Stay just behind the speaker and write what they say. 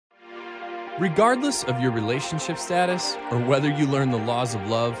Regardless of your relationship status, or whether you learn the laws of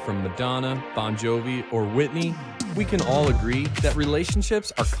love from Madonna, Bon Jovi, or Whitney, we can all agree that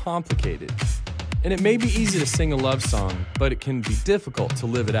relationships are complicated. And it may be easy to sing a love song, but it can be difficult to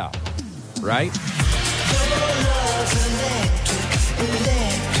live it out, right?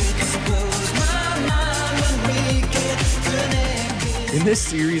 In this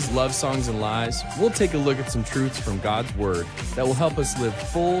series, Love Songs and Lies, we'll take a look at some truths from God's Word that will help us live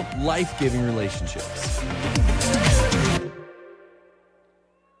full, life-giving relationships.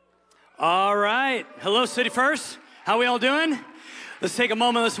 All right. Hello, City First. How we all doing? Let's take a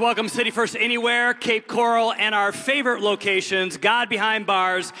moment. Let's welcome City First Anywhere, Cape Coral, and our favorite locations, God Behind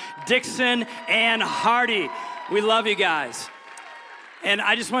Bars, Dixon, and Hardy. We love you guys. And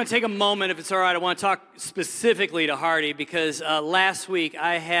I just want to take a moment, if it's all right, I want to talk specifically to Hardy because last week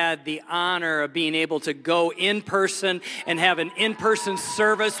I had the honor of being able to go in person and have an in-person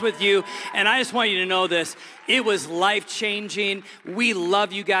service with you. And I just want you to know this. It was life-changing. We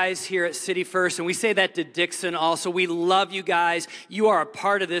love you guys here at City First, and we say that to Dixon also. We love you guys. You are a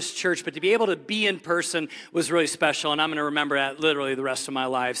part of this church, but to be able to be in person was really special, and I'm going to remember that literally the rest of my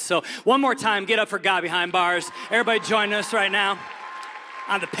life. So one more time, get up for God Behind Bars. Everybody join us right now.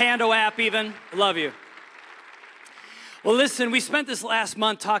 On the Pando app even. Love you. Well, listen, we spent this last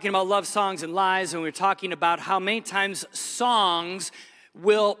month talking about love songs and lies, and we were talking about how many times songs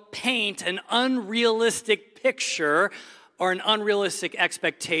will paint an unrealistic picture or an unrealistic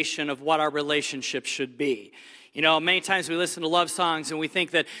expectation of what our relationship should be. You know, many times we listen to love songs and we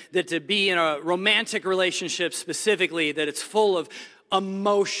think that to be in a romantic relationship specifically, that it's full of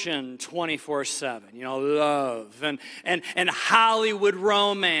emotion 24/7, you know, love and Hollywood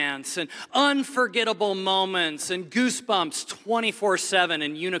romance and unforgettable moments and goosebumps 24/7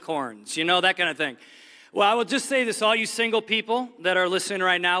 and unicorns, you know, that kind of thing. Well, I will just say this, all you single people that are listening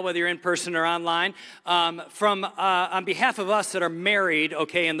right now, whether you're in person or online, on behalf of us that are married,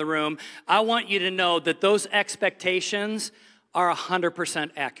 okay, in the room, I want you to know that those expectations are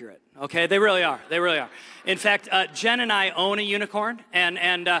 100% accurate, okay? They really are. They really are. In fact, Jen and I own a unicorn, and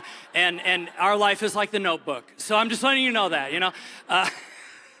our life is like The Notebook. So I'm just letting you know that, you know?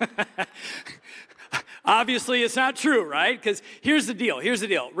 Obviously, it's not true, right? Because here's the deal. Here's the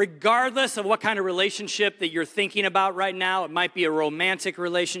deal. Regardless of what kind of relationship that you're thinking about right now, it might be a romantic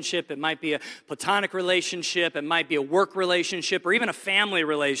relationship, it might be a platonic relationship, it might be a work relationship, or even a family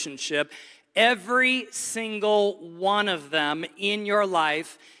relationship. Every single one of them in your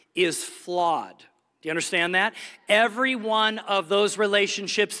life is flawed. Do you understand that? Every one of those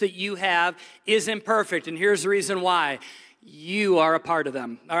relationships that you have is imperfect, and here's the reason why. You are a part of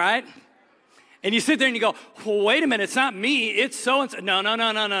them, all right? And you sit there and you go, well, wait a minute, it's not me, it's so-and-so.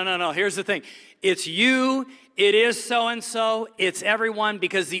 No. Here's the thing. It's you, it is so-and-so, it's everyone,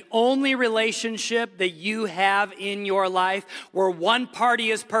 because the only relationship that you have in your life where one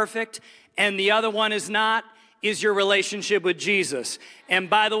party is perfect and the other one is not, is your relationship with Jesus. And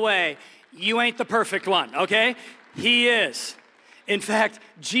by the way, you ain't the perfect one, okay? He is. In fact,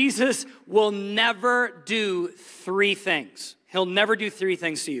 Jesus will never do three things. He'll never do three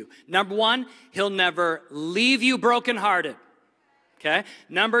things to you. Number one, he'll never leave you brokenhearted, okay?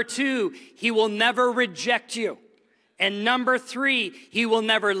 Number two, he will never reject you. And number three, he will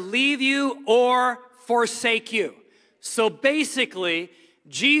never leave you or forsake you. So basically,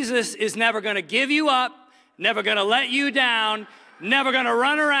 Jesus is never going to give you up, never going to let you down, never going to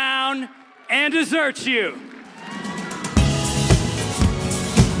run around and desert you.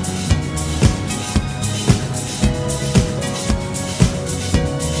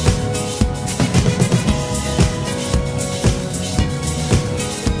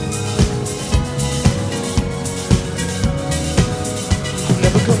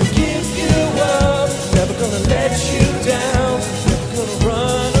 Never gonna give you up, never gonna let you down, never gonna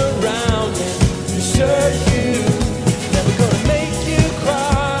run around and desert you, never gonna make you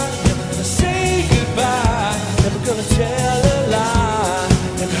cry, never gonna say goodbye, never gonna tell a lie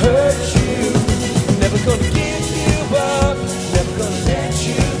and hurt you, never gonna give you up, never gonna let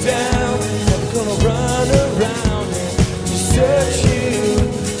you down, never gonna run around and desert you,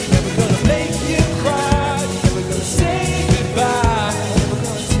 never gonna make you cry, never gonna say goodbye, never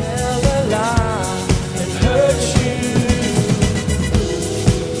gonna tell a lie and hurt you.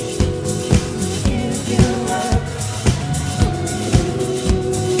 Give you up.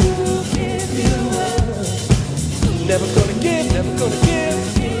 Give you up. Never gonna give, never gonna give.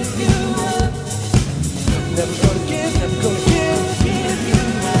 Give you up. Never gonna give, never gonna give you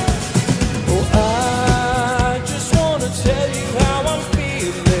up. Oh, I just wanna tell you how I'm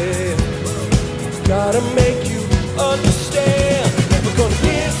feeling. Gotta make you understand. Never gonna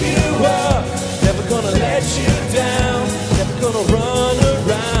give you up.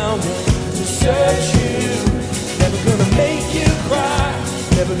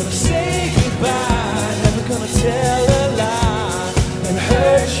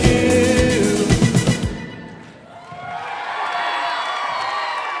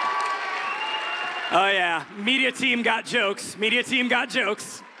 team got jokes. Media team got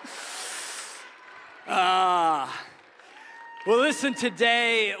jokes. Well, listen,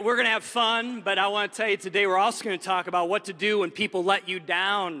 today we're going to have fun, but I want to tell you today we're also going to talk about what to do when people let you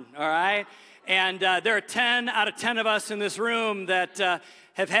down, all right? And there are 10 out of 10 of us in this room that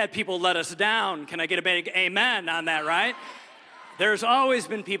have had people let us down. Can I get a big amen on that, right? There's always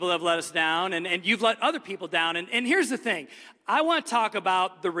been people that have let us down, and you've let other people down. And here's the thing. I want to talk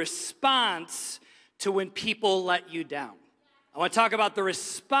about the response to when people let you down. I want to talk about the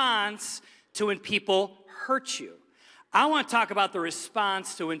response to when people hurt you. I want to talk about the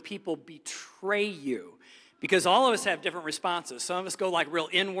response to when people betray you, because all of us have different responses. Some of us go like real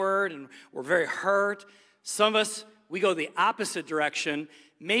inward and we're very hurt. Some of us, we go the opposite direction.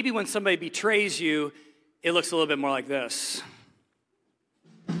 Maybe when somebody betrays you, it looks a little bit more like this.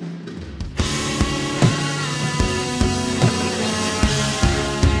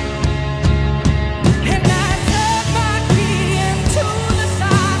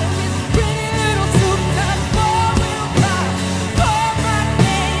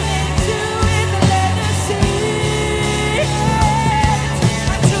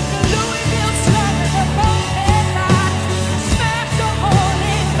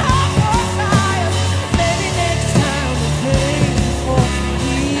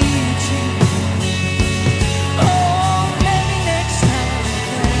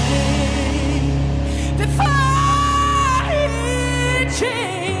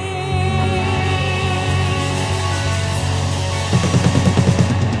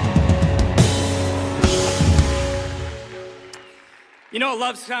 You know what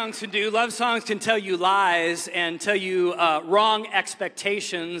love songs can do? Love songs can tell you lies and tell you wrong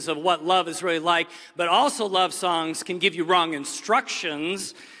expectations of what love is really like, but also love songs can give you wrong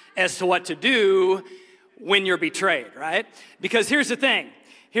instructions as to what to do when you're betrayed, right? Because here's the thing.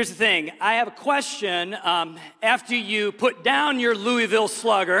 I have a question. After you put down your Louisville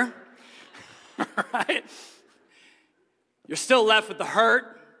Slugger, right? You're still left with the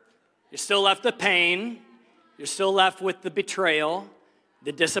hurt. You're still left with the pain. You're still left with the betrayal,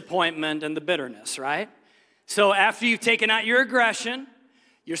 the disappointment, and the bitterness, right? So after you've taken out your aggression,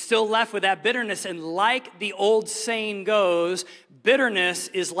 you're still left with that bitterness. And like the old saying goes, bitterness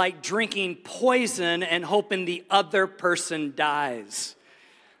is like drinking poison and hoping the other person dies,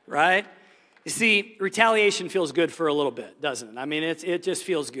 right? You see, retaliation feels good for a little bit, doesn't it? I mean, it just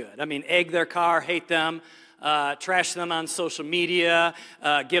feels good. I mean, egg their car, hate them, trash them on social media,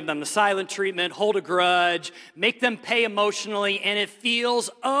 give them the silent treatment, hold a grudge, make them pay emotionally, and it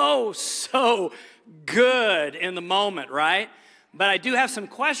feels oh so good in the moment, right? But I do have some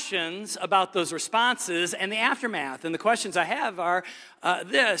questions about those responses and the aftermath. And the questions I have are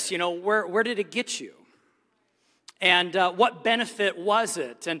this, where did it get you? And what benefit was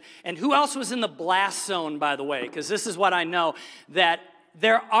it? And who else was in the blast zone, by the way? Because this is what I know, that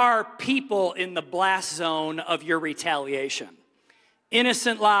there are people in the blast zone of your retaliation.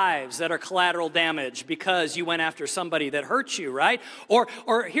 Innocent lives that are collateral damage because you went after somebody that hurt you, right? Or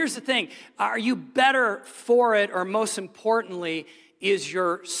here's the thing, are you better for it, or most importantly, is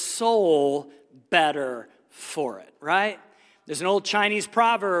your soul better for it, right? There's an old Chinese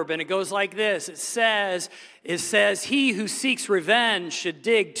proverb, and it goes like this. It says, he who seeks revenge should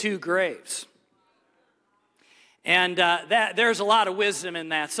dig 2 graves. And there's a lot of wisdom in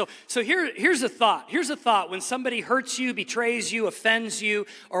that. So here's a thought. Here's a thought. When somebody hurts you, betrays you, offends you,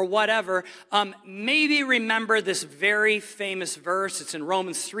 or whatever, maybe remember this very famous verse. It's in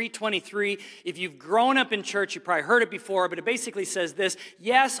Romans 3:23. If you've grown up in church, you probably heard it before, but it basically says this: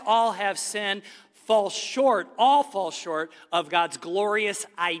 yes, all have sinned, all fall short of God's glorious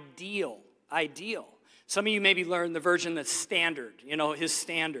ideal. Some of you maybe learned the version that's standard, his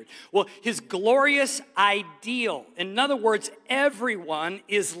standard. Well, his glorious ideal. In other words, everyone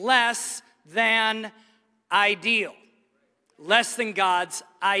is less than ideal. Less than God's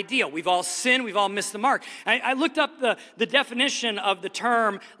ideal. We've all sinned, we've all missed the mark. I looked up the definition of the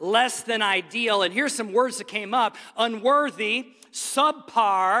term less than ideal, and here's some words that came up: unworthy,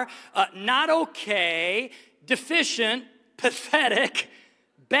 subpar, not okay, deficient, pathetic,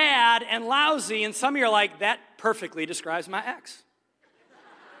 bad, and lousy. And some of you are like, that perfectly describes my ex.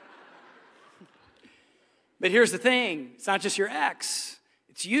 But here's the thing, it's not just your ex,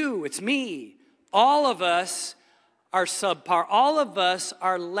 it's you, it's me. All of us are subpar. All of us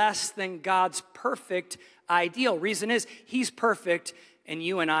are less than God's perfect ideal. Reason is, he's perfect and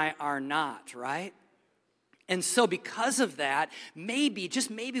you and I are not, right? And so because of that, maybe, just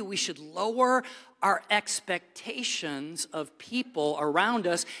maybe, we should lower our expectations of people around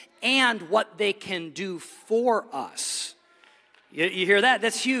us and what they can do for us. You hear that?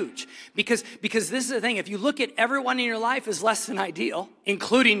 That's huge. Because this is the thing. If you look at everyone in your life as less than ideal,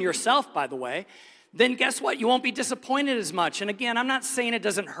 including yourself, by the way, then guess what? You won't be disappointed as much. And again, I'm not saying it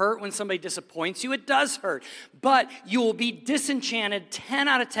doesn't hurt when somebody disappoints you. It does hurt. But you will be disenchanted 10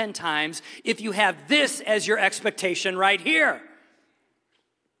 out of 10 times if you have this as your expectation right here.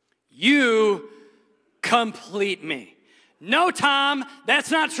 You complete me. No, Tom, that's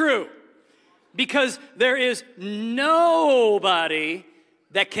not true. Because there is nobody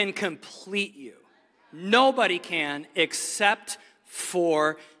that can complete you. Nobody can except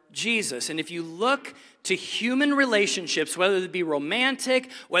for Jesus. And if you look to human relationships, whether they be romantic,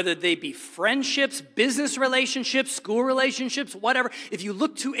 whether they be friendships, business relationships, school relationships, whatever, if you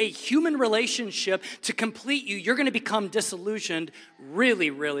look to a human relationship to complete you, you're going to become disillusioned really,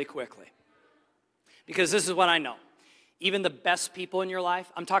 really quickly. Because this is what I know. Even the best people in your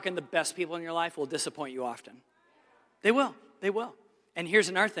life, I'm talking the best people in your life, will disappoint you often. They will. They will. And here's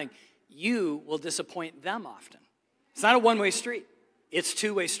another thing. You will disappoint them often. It's not a one-way street. It's a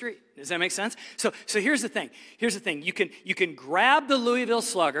two-way street. Does that make sense? So here's the thing. Here's the thing. You can grab the Louisville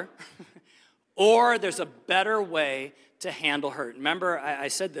Slugger, or there's a better way to handle hurt. Remember, I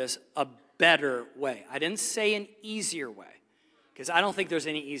said this, a better way. I didn't say an easier way, because I don't think there's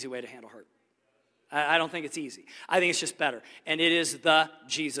any easy way to handle hurt. I don't think it's easy. I think it's just better. And it is the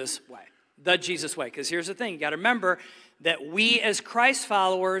Jesus way. The Jesus way. Because here's the thing. You got to remember that we as Christ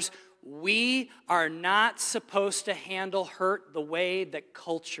followers, we are not supposed to handle hurt the way that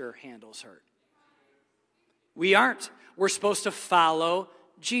culture handles hurt. We aren't. We're supposed to follow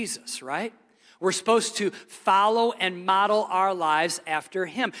Jesus, right? We're supposed to follow and model our lives after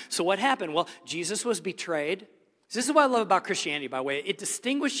him. So what happened? Well, Jesus was betrayed. This is what I love about Christianity, by the way.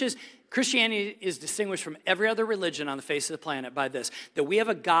 Christianity is distinguished from every other religion on the face of the planet by this, that we have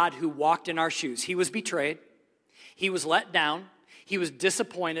a God who walked in our shoes. He was betrayed. He was let down. He was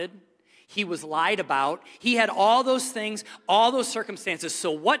disappointed. He was lied about. He had all those things, all those circumstances.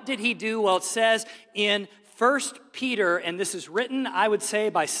 So what did he do? Well, it says in 1 Peter, and this is written, I would say,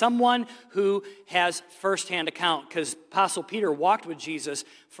 by someone who has firsthand account, because Apostle Peter walked with Jesus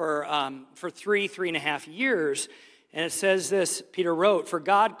for 3.5 years. And it says this, Peter wrote, "For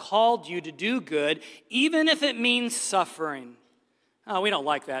God called you to do good, even if it means suffering." Oh, we don't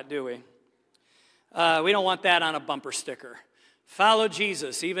like that, do we? We don't want that on a bumper sticker. Follow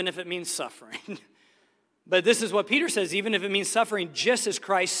Jesus, even if it means suffering. But this is what Peter says, even if it means suffering, just as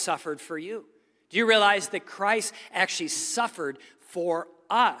Christ suffered for you. Do you realize that Christ actually suffered for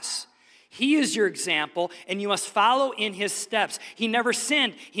us? He is your example, and you must follow in his steps. He never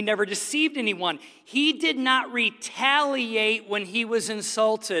sinned. He never deceived anyone. He did not retaliate when he was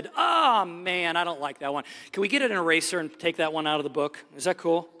insulted. Oh, man, I don't like that one. Can we get an eraser and take that one out of the book? Is that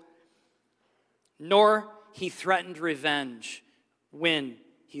cool? Nor he threatened revenge when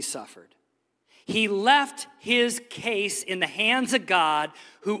he suffered. He left his case in the hands of God,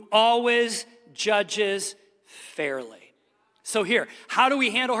 who always judges fairly. So here, how do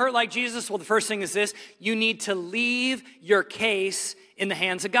we handle hurt like Jesus? Well, the first thing is this. You need to leave your case in the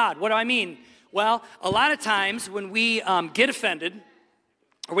hands of God. What do I mean? Well, a lot of times when we get offended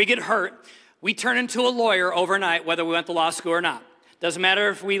or we get hurt, we turn into a lawyer overnight, whether we went to law school or not. Doesn't matter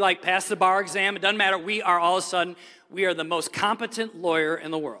if we pass the bar exam. It doesn't matter. We are all of a sudden, we are the most competent lawyer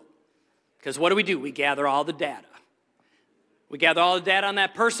in the world. Because what do? We gather all the data. We gather all the data on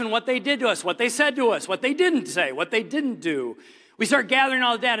that person, what they did to us, what they said to us, what they didn't say, what they didn't do. We start gathering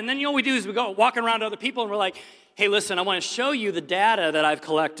all the data, and then what we do is we go walking around to other people, and we're like, hey, listen, I want to show you the data that I've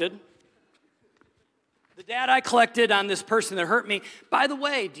collected. The data I collected on this person that hurt me. By the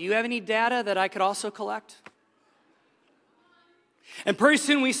way, do you have any data that I could also collect? And pretty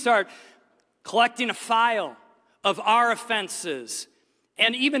soon we start collecting a file of our offenses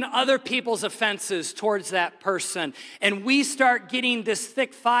and even other people's offenses towards that person. And we start getting this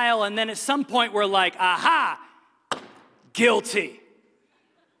thick file, and then at some point we're like, aha, guilty.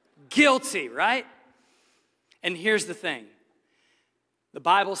 Guilty, right? And here's the thing. The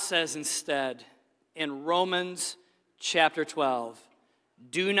Bible says instead in Romans chapter 12,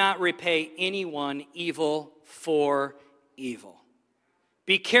 do not repay anyone evil for evil.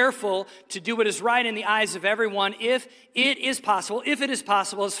 Be careful to do what is right in the eyes of everyone if it is possible,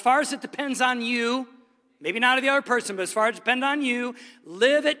 as far as it depends on you, maybe not of the other person, but as far as it depends on you,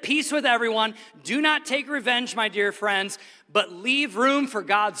 live at peace with everyone. Do not take revenge, my dear friends, but leave room for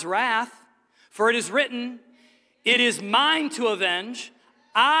God's wrath. For it is written, it is mine to avenge,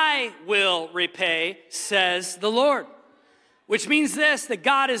 I will repay, says the Lord. Which means this, that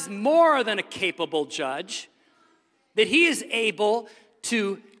God is more than a capable judge, that he is able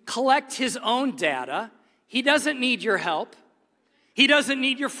to collect his own data. He doesn't need your help. He doesn't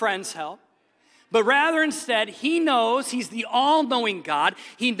need your friend's help. But rather instead, he knows, he's the all-knowing God.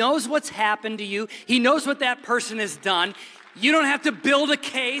 He knows what's happened to you. He knows what that person has done. You don't have to build a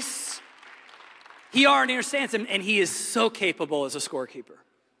case. He already understands him, and he is so capable as a scorekeeper.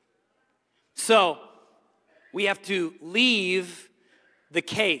 So we have to leave the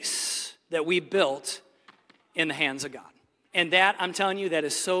case that we built in the hands of God. And that, I'm telling you, that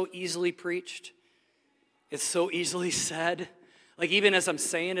is so easily preached. It's so easily said. Like, even as I'm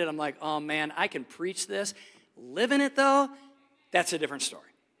saying it, I'm like, oh man, I can preach this. Living it though, that's a different story.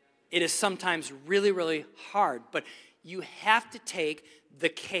 It is sometimes really, really hard, but you have to take the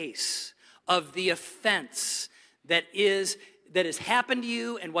case of the offense that has happened to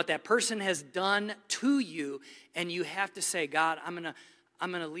you and what that person has done to you, and you have to say, God, I'm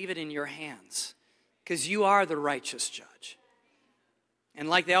gonna leave it in your hands, because you are the righteous judge. And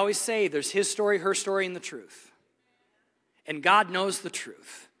like they always say, there's his story, her story, and the truth. And God knows the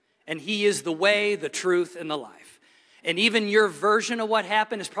truth. And he is the way, the truth, and the life. And even your version of what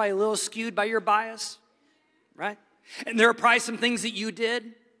happened is probably a little skewed by your bias, right? And there are probably some things that you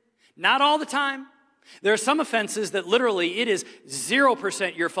did. Not all the time. There are some offenses that literally it is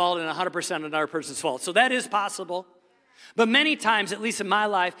 0% your fault and 100% another person's fault. So that is possible. But many times, at least in my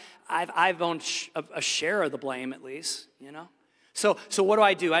life, I've owned a share of the blame, at least, you know? So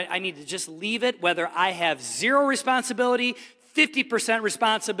what do? I need to just leave it, whether I have 0 responsibility, 50%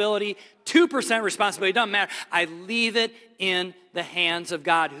 responsibility, 2% responsibility, it doesn't matter. I leave it in the hands of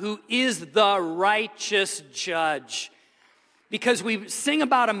God, who is the righteous judge. Because we sing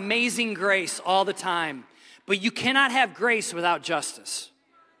about amazing grace all the time, but you cannot have grace without justice.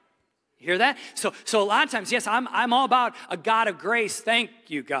 You hear that? So a lot of times, yes, I'm all about a God of grace. Thank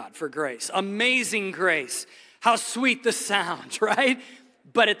you, God, for grace. Amazing grace. How sweet the sound, right?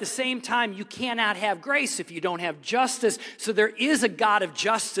 But at the same time, you cannot have grace if you don't have justice. So there is a God of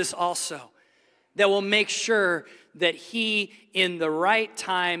justice also that will make sure that he, in the right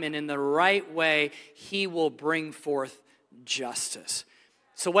time and in the right way, he will bring forth justice.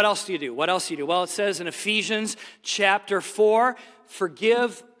 So what else do you do? What else do you do? Well, it says in Ephesians chapter 4,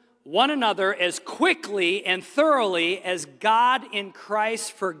 forgive one another as quickly and thoroughly as God in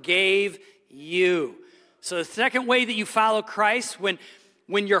Christ forgave you. So the second way that you follow Christ when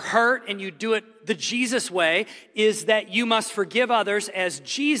you're hurt and you do it the Jesus way is that you must forgive others as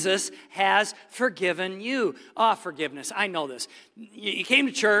Jesus has forgiven you. Forgiveness. I know this. You came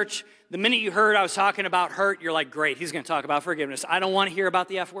to church. The minute you heard I was talking about hurt, you're like, great, he's going to talk about forgiveness. I don't want to hear about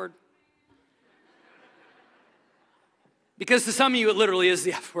the F word. Because to some of you, it literally is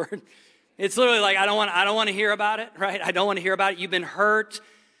the F word. It's literally like, I don't want to hear about it, right? I don't want to hear about it. You've been hurt.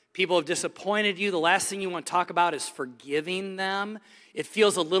 People have disappointed you. The last thing you want to talk about is forgiving them. It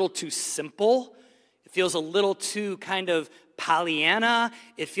feels a little too simple. It feels a little too kind of Pollyanna.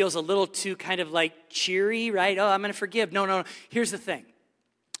 It feels a little too kind of like cheery, right? Oh, I'm going to forgive. No. Here's the thing.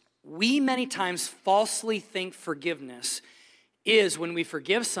 We many times falsely think forgiveness is when we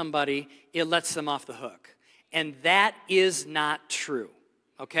forgive somebody, it lets them off the hook. And that is not true,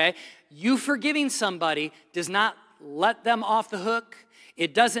 okay? You forgiving somebody does not let them off the hook.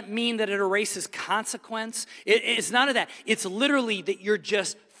 It doesn't mean that it erases consequence. It's none of that. It's literally that you're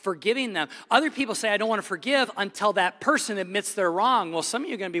just forgiving them. Other people say, I don't want to forgive until that person admits they're wrong. Well, some of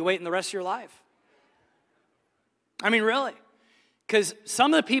you are going to be waiting the rest of your life. I mean, really. Because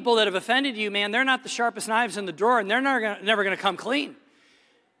some of the people that have offended you, man, they're not the sharpest knives in the drawer, and they're never going to come clean.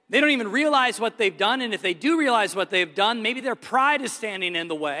 They don't even realize what they've done, and if they do realize what they've done, maybe their pride is standing in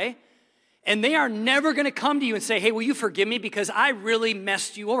the way. And they are never going to come to you and say, hey, will you forgive me because I really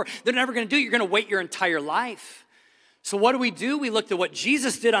messed you over. They're never going to do it. You're going to wait your entire life. So what do? We looked at what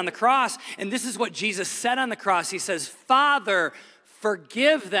Jesus did on the cross, and this is what Jesus said on the cross. He says, Father,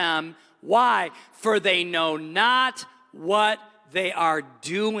 forgive them. Why? For they know not what they are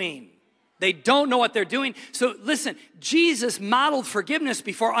doing. They don't know what they're doing. So listen, Jesus modeled forgiveness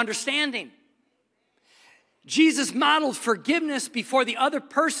before understanding. Jesus modeled forgiveness before the other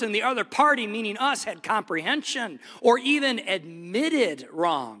person, the other party, meaning us, had comprehension or even admitted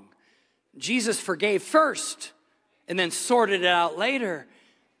wrong. Jesus forgave first and then sorted it out later.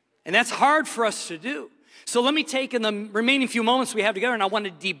 And that's hard for us to do. So let me take in the remaining few moments we have together, and I want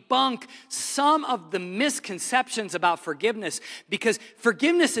to debunk some of the misconceptions about forgiveness, because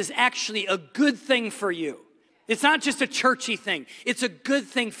forgiveness is actually a good thing for you. It's not just a churchy thing. It's a good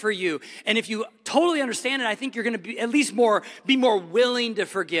thing for you. And if you totally understand it, I think you're going to be at least be more willing to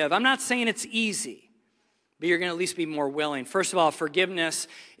forgive. I'm not saying it's easy, but you're going to at least be more willing. First of all, forgiveness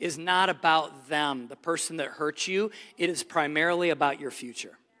is not about them, the person that hurt you. It is primarily about your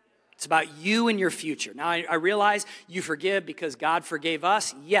future. It's about you and your future. Now, I realize you forgive because God forgave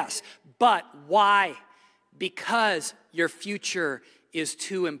us. Yes. But why? Because your future is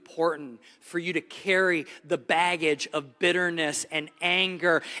too important for you to carry the baggage of bitterness and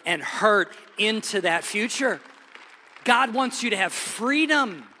anger and hurt into that future. God wants you to have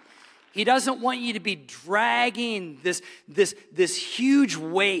freedom. He doesn't want you to be dragging this huge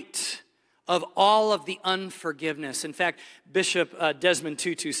weight of all of the unforgiveness. In fact, Bishop Desmond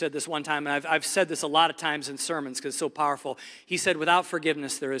Tutu said this one time, and I've said this a lot of times in sermons because it's so powerful. He said, without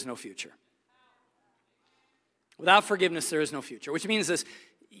forgiveness, there is no future. Without forgiveness, there is no future, which means this,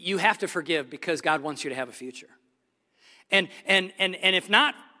 you have to forgive because God wants you to have a future. And if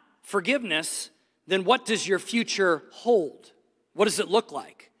not forgiveness, then what does your future hold? What does it look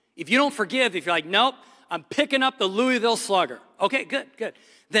like? If you don't forgive, if you're like, nope, I'm picking up the Louisville Slugger. Okay, good.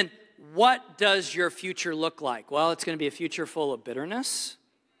 Then what does your future look like? Well, it's going to be a future full of bitterness.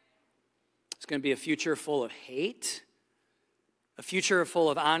 It's going to be a future full of hate. A future full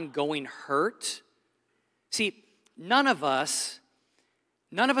of ongoing hurt. See, none of us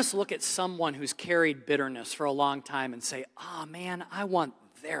look at someone who's carried bitterness for a long time and say, oh man, I want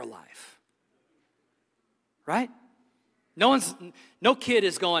their life. Right? No kid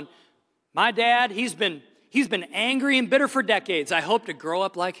is going, my dad, he's been angry and bitter for decades. I hope to grow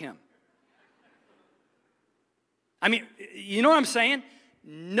up like him. I mean, you know what I'm saying?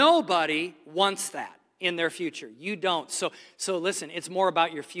 Nobody wants that in their future. You don't. So listen, it's more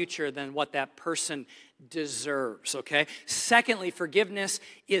about your future than what that person deserves, okay? Secondly, forgiveness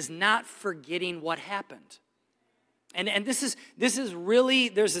is not forgetting what happened. And this is really,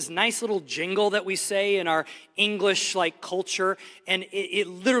 there's this nice little jingle that we say in our English like culture, and it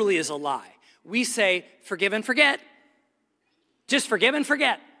literally is a lie. We say, forgive and forget. Just forgive and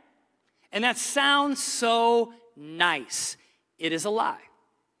forget. And that sounds so nice. It is a lie.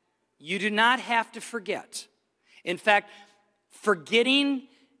 You do not have to forget. In fact, forgetting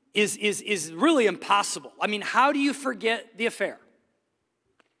is really impossible. I mean, how do you forget the affair?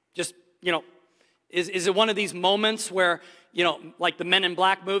 Just, is it one of these moments where, like the Men in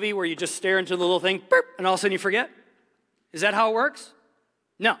Black movie where you just stare into the little thing, burp, and all of a sudden you forget? Is that how it works?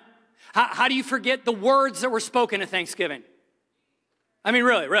 No. How do you forget the words that were spoken at Thanksgiving? I mean,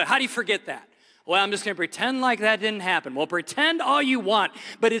 really, how do you forget that? Well, I'm just going to pretend like that didn't happen. Well, pretend all you want,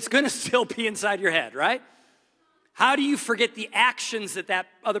 but it's going to still be inside your head, right? How do you forget the actions that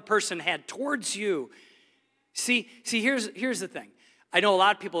other person had towards you? See, here's the thing. I know a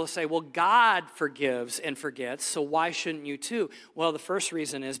lot of people say, well, God forgives and forgets, so why shouldn't you too? Well, the first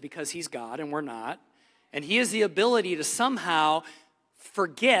reason is because he's God and we're not. And he has the ability to somehow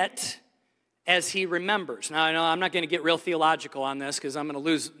forget as he remembers. Now, I know I'm not going to get real theological on this because I'm going to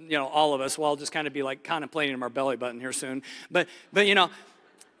lose, all of us. Well, I'll just kind of be like contemplating our belly button here soon. But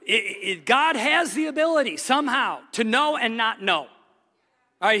God has the ability somehow to know and not know.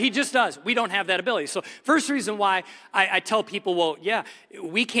 All right, he just does. We don't have that ability. So first reason why I tell people, well, yeah,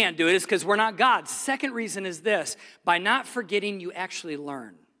 we can't do it is because we're not God. Second reason is this. By not forgetting, you actually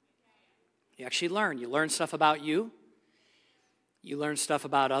learn. You actually learn. You learn stuff about you. You learn stuff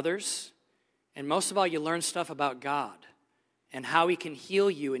about others. And most of all, you learn stuff about God and how he can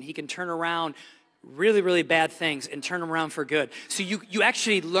heal you and he can turn around really, really bad things and turn them around for good. So you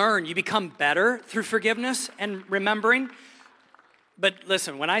actually learn. You become better through forgiveness and remembering. But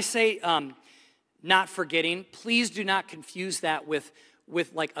listen, when I say not forgetting, please do not confuse that with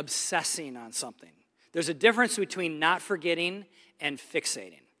like obsessing on something. There's a difference between not forgetting and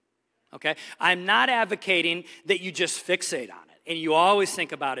fixating, okay? I'm not advocating that you just fixate on it and you always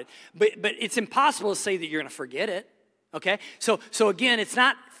think about it. But it's impossible to say that you're going to forget it, okay? So again, it's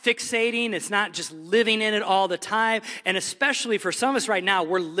not fixating. It's not just living in it all the time. And especially for some of us right now,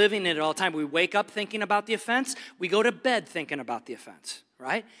 we're living in it all the time. We wake up thinking about the offense. We go to bed thinking about the offense,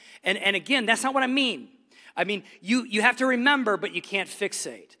 right? And again, that's not what I mean. I mean, you have to remember, but you can't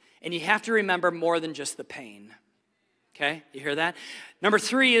fixate. And you have to remember more than just the pain. Okay, you hear that? Number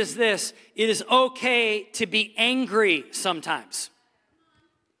 3 is this. It is okay to be angry sometimes.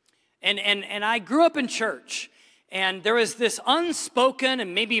 And I grew up in church, and there was this unspoken,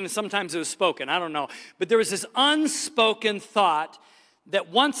 and maybe even sometimes it was spoken, I don't know, but there was this unspoken thought that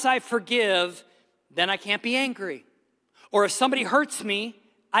once I forgive, then I can't be angry. Or if somebody hurts me,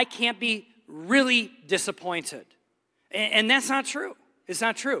 I can't be really disappointed. And that's not true. It's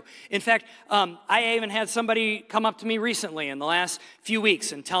not true. In fact, I even had somebody come up to me recently in the last few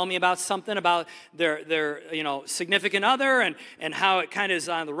weeks and tell me about something about their significant other and how it kind of is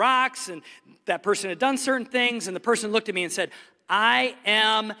on the rocks, and that person had done certain things, and the person looked at me and said, I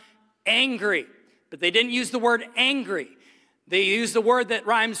am angry. But they didn't use the word angry. They use the word that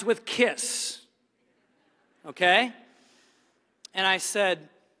rhymes with kiss. Okay? And I said,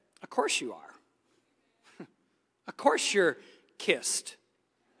 of course you are. Of course you're kissed.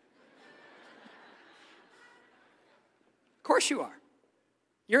 Of course you are.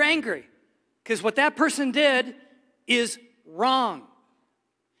 You're angry because what that person did is wrong.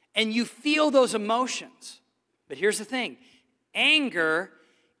 And you feel those emotions. But here's the thing. Anger,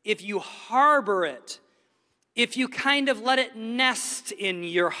 if you harbor it, if you kind of let it nest in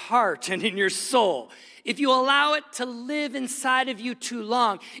your heart and in your soul, if you allow it to live inside of you too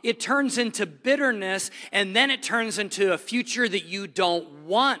long, it turns into bitterness, and then it turns into a future that you don't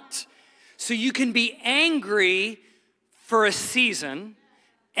want. So you can be angry for a season,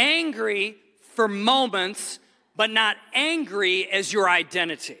 angry for moments, but not angry as your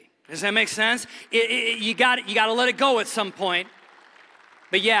identity. Does that make sense? You got to let it go at some point.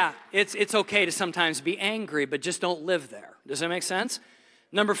 But yeah, it's okay to sometimes be angry, but just don't live there. Does that make sense?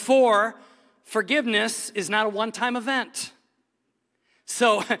 Number 4, forgiveness is not a one-time event.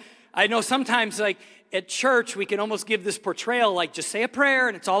 So I know sometimes like at church, we can almost give this portrayal like just say a prayer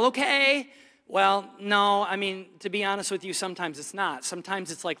and it's all okay. Well, no, I mean, to be honest with you, sometimes it's not.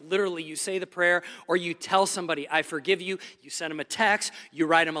 Sometimes it's like literally you say the prayer or you tell somebody, I forgive you. You send them a text, you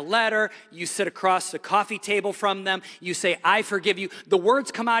write them a letter, you sit across the coffee table from them, you say, I forgive you. The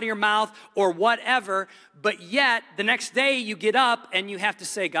words come out of your mouth or whatever, but yet the next day you get up and you have to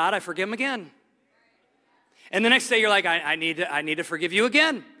say, God, I forgive him again. And the next day you're like, I need to forgive you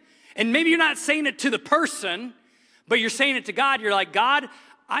again. And maybe you're not saying it to the person, but you're saying it to God. You're like, God,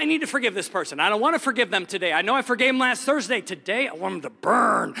 I need to forgive this person. I don't want to forgive them today. I know I forgave them last Thursday. Today, I want them to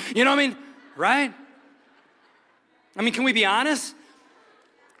burn. You know what I mean? Right? I mean, can we be honest?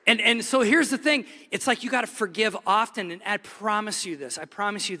 And so here's the thing. It's like you got to forgive often. And I promise you this.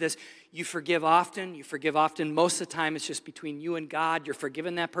 You forgive often. Most of the time, it's just between you and God. You're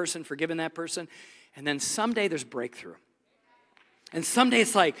forgiving that person. And then someday there's breakthrough. And someday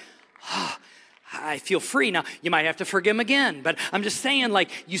it's like, I feel free. Now, you might have to forgive him again, but I'm just saying, like,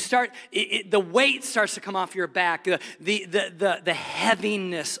 you start, the weight starts to come off your back, the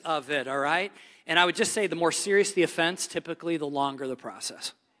heaviness of it, all right? And I would just say the more serious the offense, typically the longer the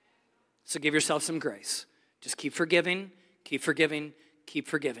process. So give yourself some grace. Just keep forgiving,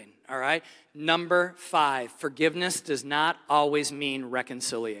 all right? Number 5, forgiveness does not always mean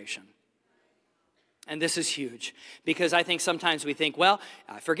reconciliation. And this is huge because I think sometimes we think, well,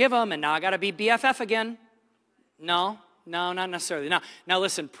 I forgive them and now I got to be BFF again. No, not necessarily. Now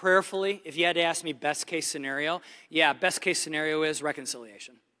listen, prayerfully, if you had to ask me best case scenario, yeah, best case scenario is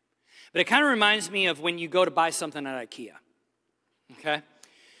reconciliation. But it kind of reminds me of when you go to buy something at IKEA, okay?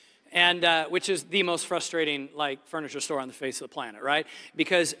 And which is the most frustrating like furniture store on the face of the planet, right?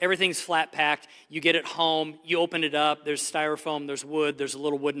 Because everything's flat packed. You get it home, you open it up. There's styrofoam, there's wood, there's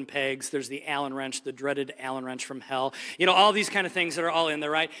little wooden pegs, there's the Allen wrench, the dreaded Allen wrench from hell. You know, all these kind of things that are all in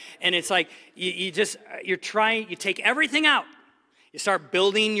there, right? And it's like you take everything out. You start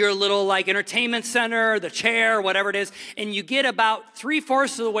building your little like entertainment center, the chair, whatever it is, and you get about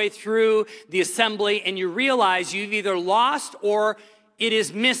 3/4 of the way through the assembly, and you realize you've either lost or it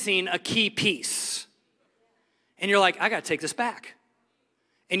is missing a key piece. And you're like, I got to take this back.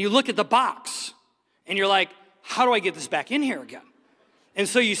 And you look at the box, and you're like, how do I get this back in here again? And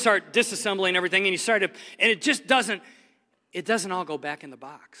so you start disassembling everything, and and it just doesn't all go back in the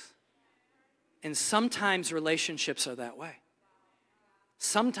box. And sometimes relationships are that way.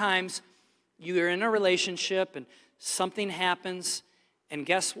 Sometimes you're in a relationship, and something happens, and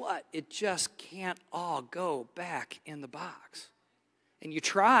guess what? It just can't all go back in the box. And you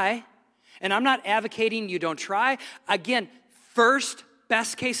try, and I'm not advocating you don't try. Again, first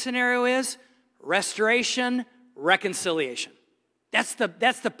best case scenario is restoration, reconciliation. That's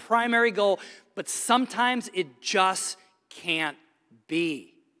the primary goal, but sometimes it just can't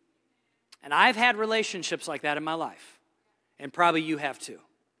be. And I've had relationships like that in my life, and probably you have too.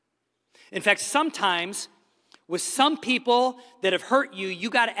 In fact, sometimes with some people that have hurt you, you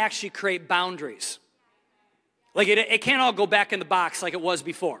got to actually create boundaries. Like it can't all go back in the box like it was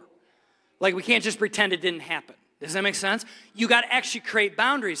before. Like we can't just pretend it didn't happen. Does that make sense? You got to actually create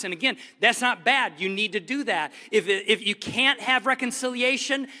boundaries. And again, that's not bad. You need to do that. If you can't have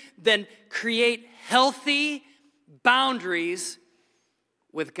reconciliation, then create healthy boundaries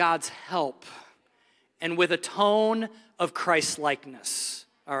with God's help and with a tone of Christ-likeness.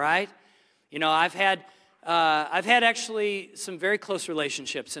 All right? You know, I've had actually some very close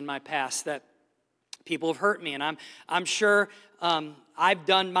relationships in my past that people have hurt me, and I'm sure I've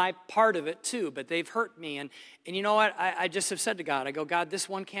done my part of it too, but they've hurt me. And you know what? I just have said to God, I go, God, this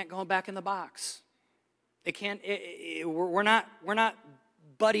one can't go back in the box. It can't, we're not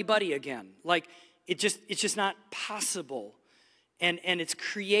buddy again. Like, it's just not possible. And it's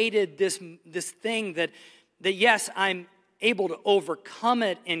created this thing that yes, I'm able to overcome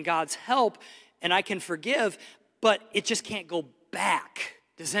it in God's help, and I can forgive, but it just can't go back.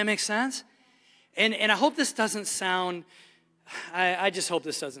 Does that make sense? And I hope this doesn't sound, I just hope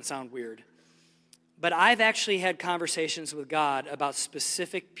this doesn't sound weird. But I've actually had conversations with God about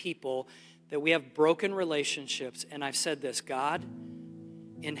specific people that we have broken relationships, and I've said this, God,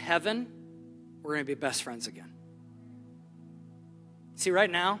 in heaven, we're going to be best friends again. See,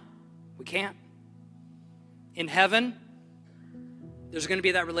 right now, we can't. In heaven, there's going to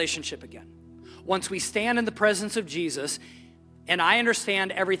be that relationship again. Once we stand in the presence of Jesus, and I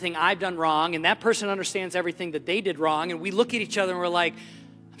understand everything I've done wrong, and that person understands everything that they did wrong, and we look at each other and we're like,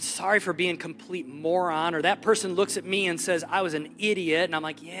 I'm sorry for being a complete moron, or that person looks at me and says, I was an idiot, and I'm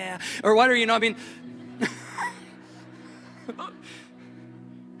like, yeah, or whatever, I mean.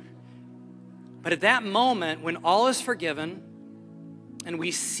 But at that moment, when all is forgiven, and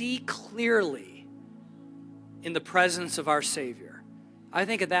we see clearly in the presence of our Savior, I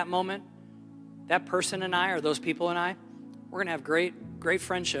think at that moment, that person and I, or those people and I, we're going to have great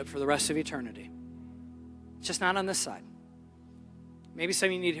friendship for the rest of eternity. It's just not on this side. Maybe some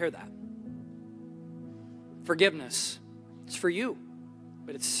of you need to hear that. Forgiveness, it's for you,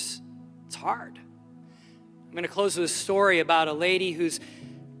 but it's hard. I'm going to close with a story about a lady who's,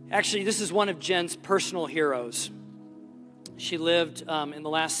 actually, this is one of Jen's personal heroes. She lived in the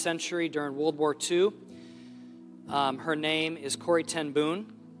last century during World War II. Her name is Corrie ten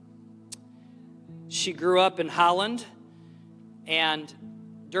Boom. She grew up in Holland, and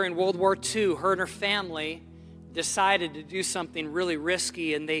during World War II, her and her family decided to do something really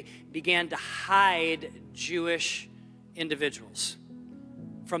risky, and they began to hide Jewish individuals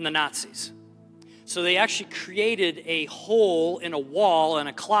from the Nazis. So they actually created a hole in a wall in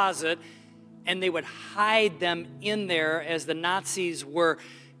a closet, and they would hide them in there as the Nazis were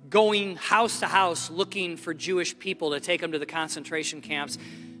going house to house looking for Jewish people to take them to the concentration camps.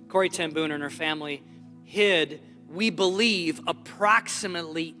 Corrie ten Boom and her family hid, we believe,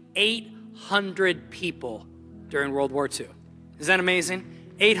 approximately 800 people during World War II. Is that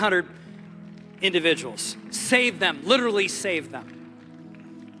amazing? 800 individuals. Saved them, literally saved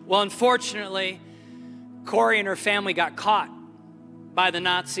them. Well, unfortunately, Corrie and her family got caught by the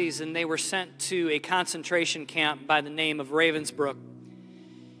Nazis, and they were sent to a concentration camp by the name of Ravensbrück.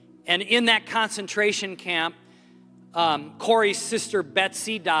 And in that concentration camp, Corrie's sister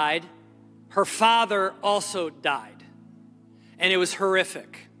Betsy died. Her father also died. And it was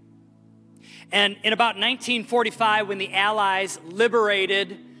horrific. And in about 1945, when the Allies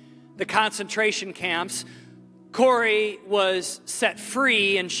liberated the concentration camps, Corrie was set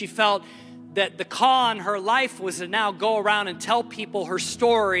free, and she felt that the call on her life was to now go around and tell people her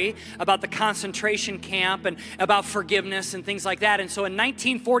story about the concentration camp and about forgiveness and things like that. And so in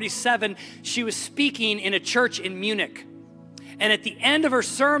 1947, she was speaking in a church in Munich. And at the end of her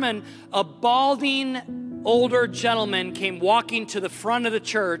sermon, a balding older gentleman came walking to the front of the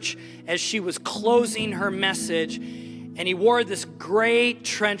church as she was closing her message. And he wore this gray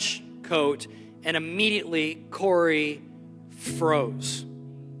trench coat, and immediately Corrie froze.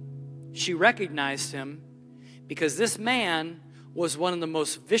 She recognized him because this man was one of the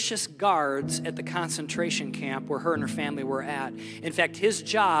most vicious guards at the concentration camp where her and her family were at. In fact, his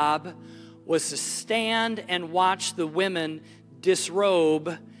job was to stand and watch the women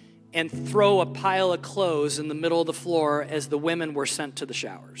disrobe and throw a pile of clothes in the middle of the floor as the women were sent to the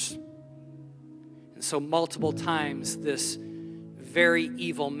showers. And so multiple times this very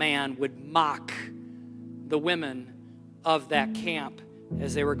evil man would mock the women of that camp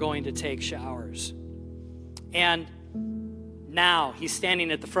as they were going to take showers. And now he's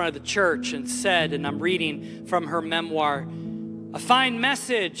standing at the front of the church and said, and I'm reading from her memoir, "A fine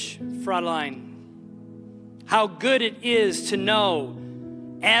message, Fräulein. How good it is to know,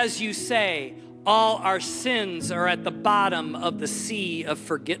 as you say, all our sins are at the bottom of the sea of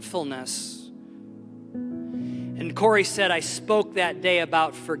forgetfulness." And Corrie said, "I spoke that day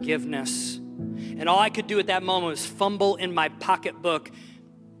about forgiveness. And all I could do at that moment was fumble in my pocketbook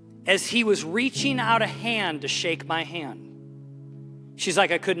as he was reaching out a hand to shake my hand." She's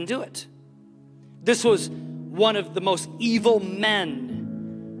like, I couldn't do it. This was one of the most evil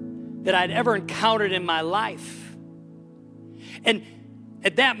men that I'd ever encountered in my life. And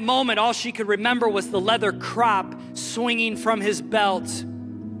at that moment, all she could remember was the leather crop swinging from his belt.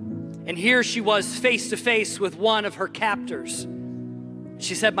 And here she was face to face with one of her captors.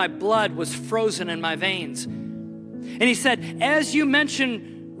 She said, my blood was frozen in my veins. And he said, as you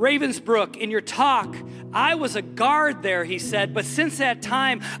mentioned Ravensbrook, in your talk, I was a guard there, he said, but since that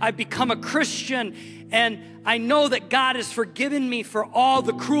time, I've become a Christian, and I know that God has forgiven me for all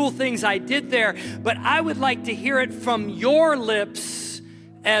the cruel things I did there, but I would like to hear it from your lips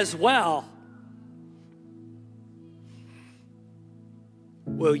as well.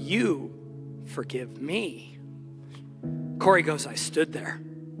 Will you forgive me? Corey goes, I stood there.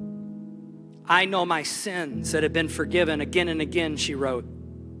 I know my sins that have been forgiven again and again, she wrote,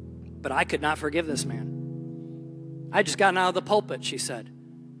 but I could not forgive this man. I just gotten out of the pulpit, she said,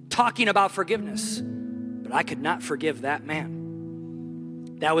 talking about forgiveness, but I could not forgive that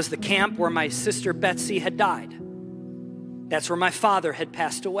man. That was the camp where my sister Betsy had died. That's where my father had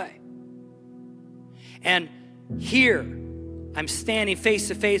passed away. And here, I'm standing face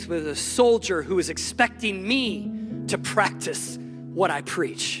to face with a soldier who is expecting me to practice what I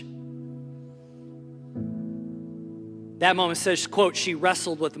preach. That moment says, quote, she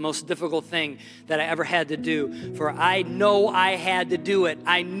wrestled with the most difficult thing that I ever had to do. For I know I had to do it.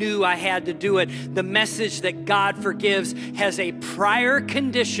 I knew I had to do it. The message that God forgives has a prior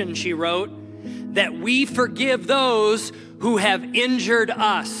condition, she wrote, that we forgive those who have injured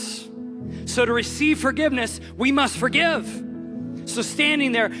us. So to receive forgiveness, we must forgive. So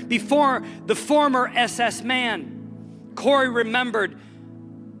standing there before the former SS man, Corey remembered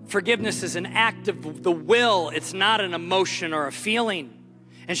forgiveness is an act of the will. It's not an emotion or a feeling.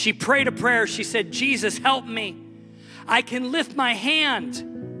 And she prayed a prayer. She said, Jesus, help me. I can lift my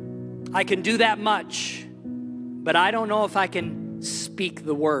hand. I can do that much. But I don't know if I can speak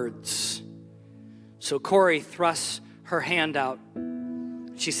the words. So Corey thrusts her hand out.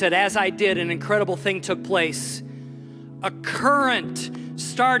 She said, as I did, an incredible thing took place. A current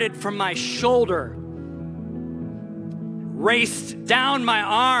started from my shoulder, raced down my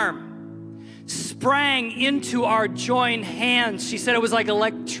arm, sprang into our joined hands. She said it was like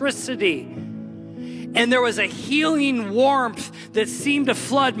electricity. And there was a healing warmth that seemed to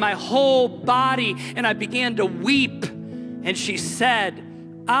flood my whole body, and I began to weep. And she said,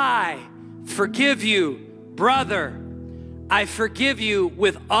 I forgive you, brother. I forgive you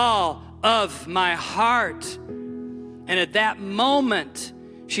with all of my heart. And at that moment,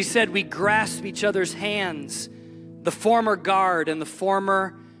 she said, we grasped each other's hands, the former guard and the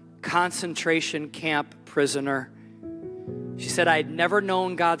former concentration camp prisoner. She said, I had never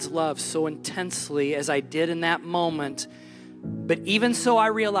known God's love so intensely as I did in that moment. But even so, I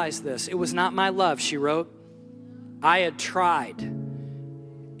realized this. It was not my love, she wrote. I had tried,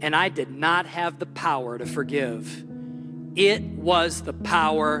 and I did not have the power to forgive. It was the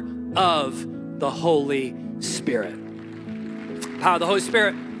power of the Holy Spirit. Power of the Holy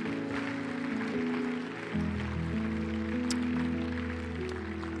Spirit.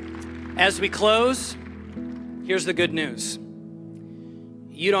 As we close, here's the good news.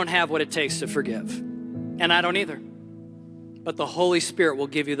 You don't have what it takes to forgive, and I don't either. But the Holy Spirit will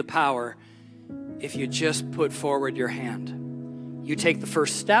give you the power if you just put forward your hand. You take the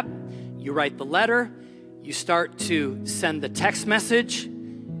first step, you write the letter, you start to send the text message,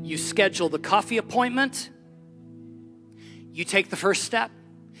 you schedule the coffee appointment, you take the first step.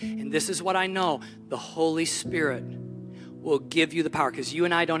 And this is what I know, the Holy Spirit will give you the power, because you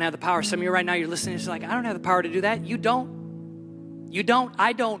and I don't have the power. Some of you right now, you're listening, it's like, I don't have the power to do that. You don't. You don't.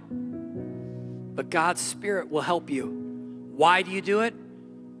 I don't. But God's Spirit will help you. Why do you do it?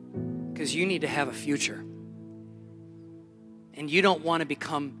 Because you need to have a future. And you don't want to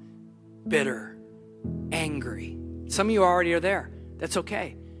become bitter, angry. Some of you already are there. That's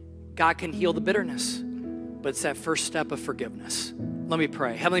okay. God can heal the bitterness. But it's that first step of forgiveness. Let me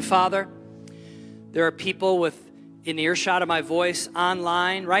pray. Heavenly Father, there are people in earshot of my voice,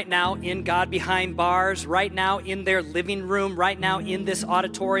 online, right now in God Behind Bars, right now in their living room, right now in this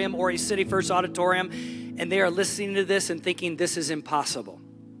auditorium or a City First auditorium, and they are listening to this and thinking this is impossible.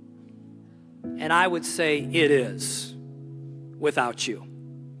 And I would say it is without you.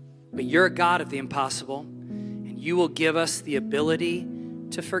 But you're a God of the impossible, and you will give us the ability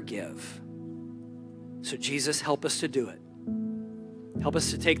to forgive. So Jesus, help us to do it. Help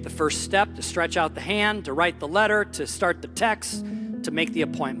us to take the first step, to stretch out the hand, to write the letter, to start the text, to make the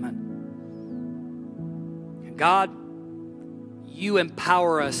appointment. And God, you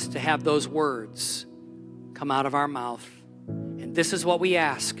empower us to have those words come out of our mouth. And this is what we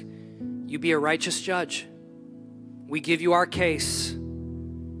ask. You be a righteous judge. We give you our case.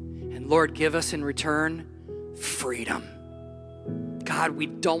 And Lord, give us in return freedom. God, we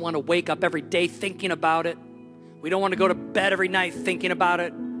don't want to wake up every day thinking about it. We don't want to go to bed every night thinking about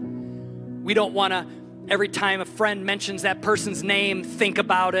it. We don't want to, every time a friend mentions that person's name, think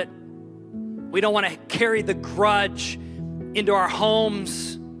about it. We don't want to carry the grudge into our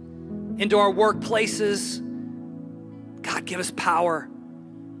homes. into our workplaces. God, give us power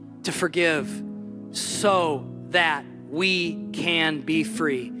to forgive so that we can be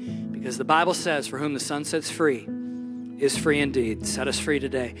free. Because the Bible says, for whom the Son sets free is free indeed. Set us free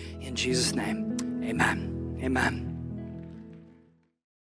today. In Jesus' name, amen. Amen.